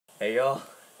Hey y'all,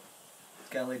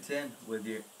 it's Cowenleetin with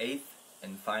your 8th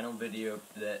and final video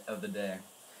of the day.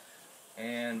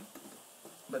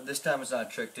 But this time it's not a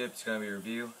trick tip, it's going to be a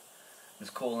review. I'm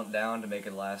just cooling it down to make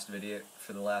it the last video.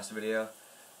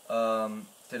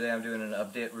 Today I'm doing an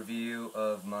update review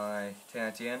of my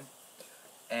Tien,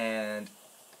 and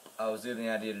I was given the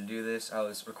idea to do this. I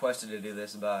was requested to do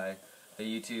this by a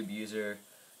YouTube user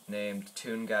named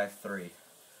Tien3.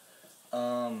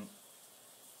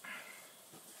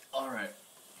 Alright.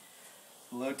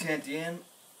 Loaded Tien.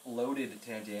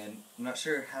 I'm not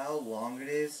sure how long it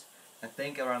is. I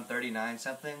think around 39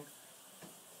 something.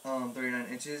 39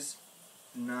 inches.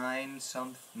 9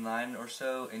 or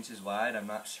so inches wide. I'm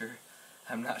not sure.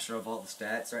 I'm not sure of all the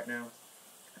stats right now.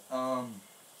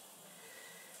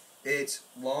 It's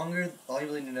longer. All you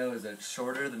really need to know is that it's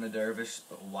shorter than the dervish,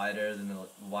 but wider than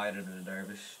the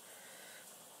dervish.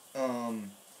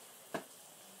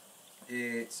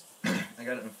 It's I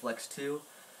got it in Flex 2.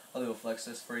 I'll do a flex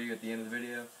test for you at the end of the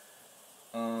video.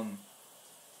 The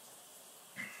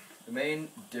main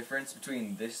difference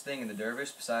between this thing and the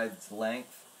dervish, besides its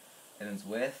length and its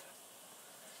width,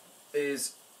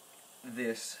 is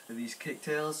this. These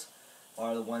kicktails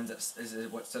are the ones that is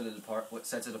what sets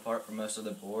it apart from most of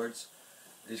the boards.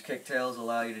 These kicktails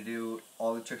allow you to do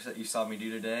all the tricks that you saw me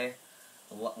do today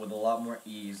with a lot more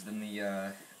ease than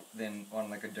than on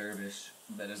like a dervish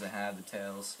that doesn't have the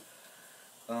tails.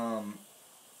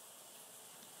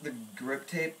 The grip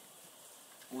tape,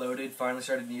 Loaded finally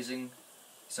started using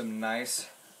some nice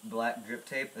black grip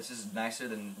tape. This is nicer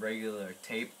than regular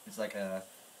tape. It's like a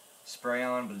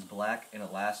spray-on, but it's black and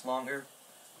it lasts longer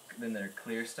than their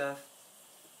clear stuff.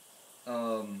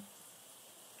 The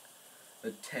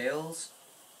tails,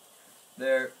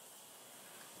 they're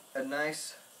a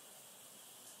nice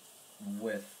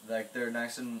width. Like they're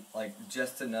nice and like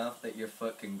just enough that your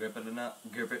foot can grip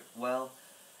it well.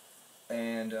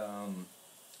 And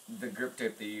the grip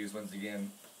tape they use, once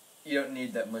again, you don't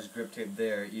need that much grip tape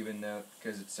there, even though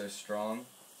because it's so strong.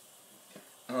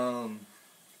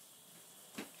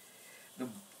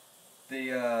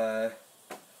 They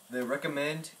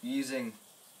recommend using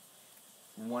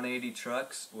 180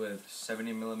 trucks with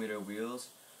 70mm wheels,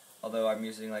 although I'm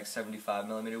using like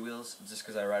 75mm wheels just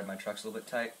because I ride my trucks a little bit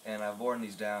tight, and I've worn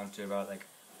these down to about like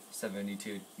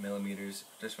 72mm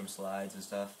just from slides and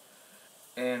stuff.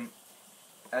 And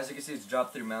as you can see, it's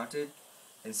drop through mounted,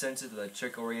 and since it's a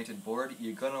trick oriented board,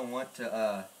 you're gonna want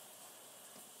to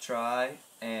try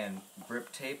and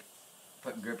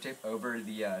put grip tape over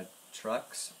the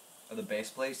trucks or the base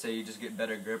plate, so you just get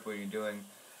better grip when you're doing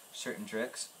certain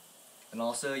tricks. And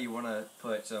also you want to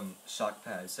put some shock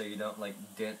pads so you don't like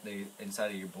dent the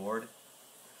inside of your board,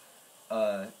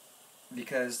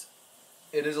 because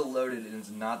it is a Loaded and it's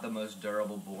not the most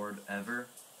durable board ever.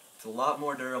 It's a lot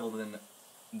more durable than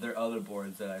their other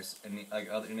boards that any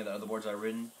of the other boards I've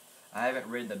ridden. I haven't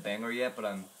ridden the Banger yet, but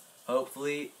I'm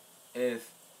hopefully,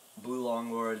 if Blue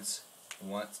Longlords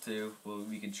wants to,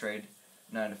 we can trade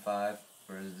 9 to 5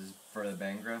 for the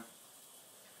Banger.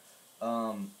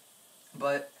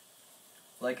 But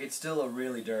like it's still a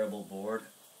really durable board,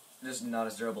 just not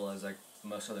as durable as like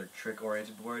most other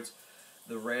trick-oriented boards.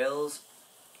 The rails,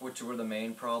 which were the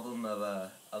main problem of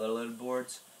other Loaded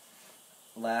boards,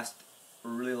 last a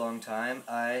really long time.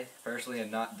 I personally had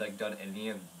not like done any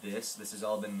of this. This has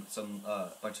all been some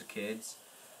bunch of kids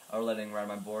I were letting ride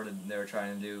my board, and they were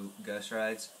trying to do ghost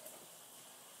rides,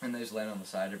 and they just land on the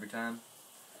side every time.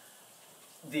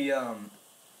 The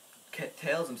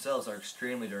tails themselves are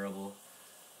extremely durable.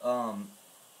 I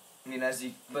mean,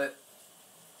 but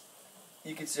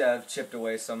you can see I've chipped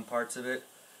away some parts of it.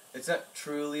 It's not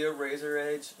truly a razor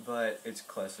edge, but it's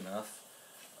close enough.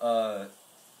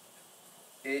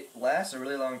 It lasts a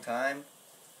really long time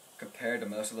compared to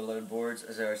most of the Loaded boards,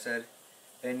 as I said.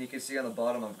 And you can see on the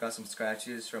bottom I've got some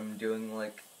scratches from doing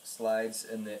like slides,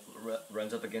 and it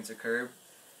runs up against a curb.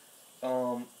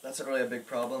 That's not really a big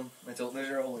problem. Those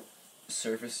are all like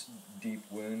surface deep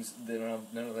wounds. None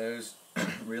of those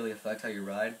really affect how you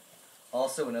ride.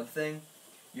 Also, another thing,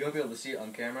 you won't be able to see it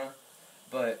on camera,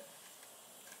 but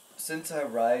since I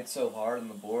ride so hard on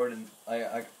the board, and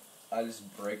I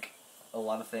just break a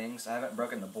lot of things. I haven't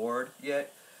broken the board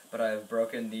yet, but I've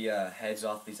broken the heads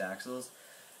off these axles,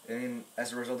 and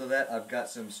as a result of that, I've got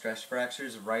some stress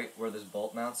fractures right where this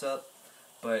bolt mounts up.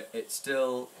 But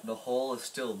the hole is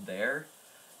still there,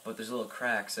 but there's little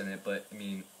cracks in it. But I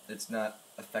mean, it's not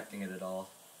affecting it at all.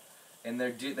 And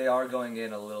they are going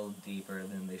in a little deeper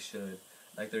than they should.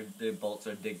 Like the bolts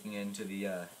are digging into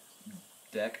the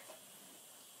deck.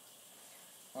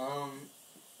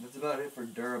 That's about it for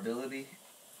durability.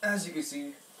 As you can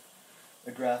see,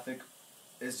 the graphic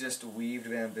is just weaved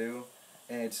bamboo,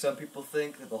 and some people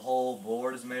think that the whole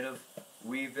board is made of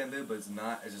weaved bamboo, but it's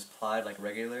not. It's just plied like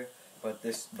regular. But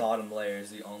this bottom layer is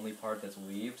the only part that's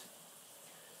weaved.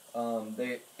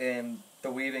 The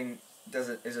weaving is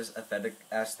just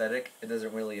aesthetic. It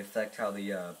doesn't really affect how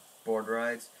the board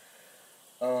rides.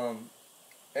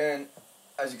 And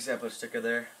as you can see, I put a sticker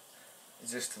there.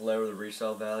 It's just to lower the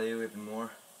resale value even more.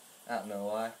 I don't know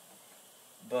why,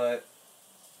 but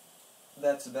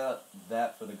that's about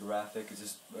that for the graphic. It's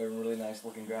just a really nice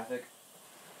looking graphic.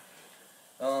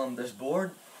 This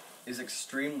board is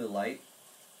extremely light,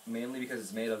 mainly because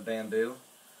it's made of bamboo,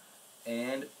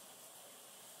 and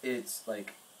it's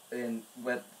like,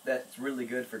 that's really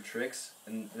good for tricks,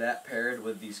 and that paired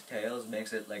with these tails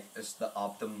makes it like it's the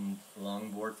optimum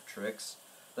longboard for tricks.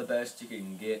 The best you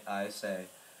can get, I say,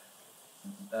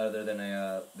 other than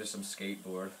there's some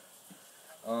skateboard.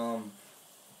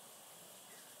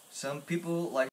 Some people like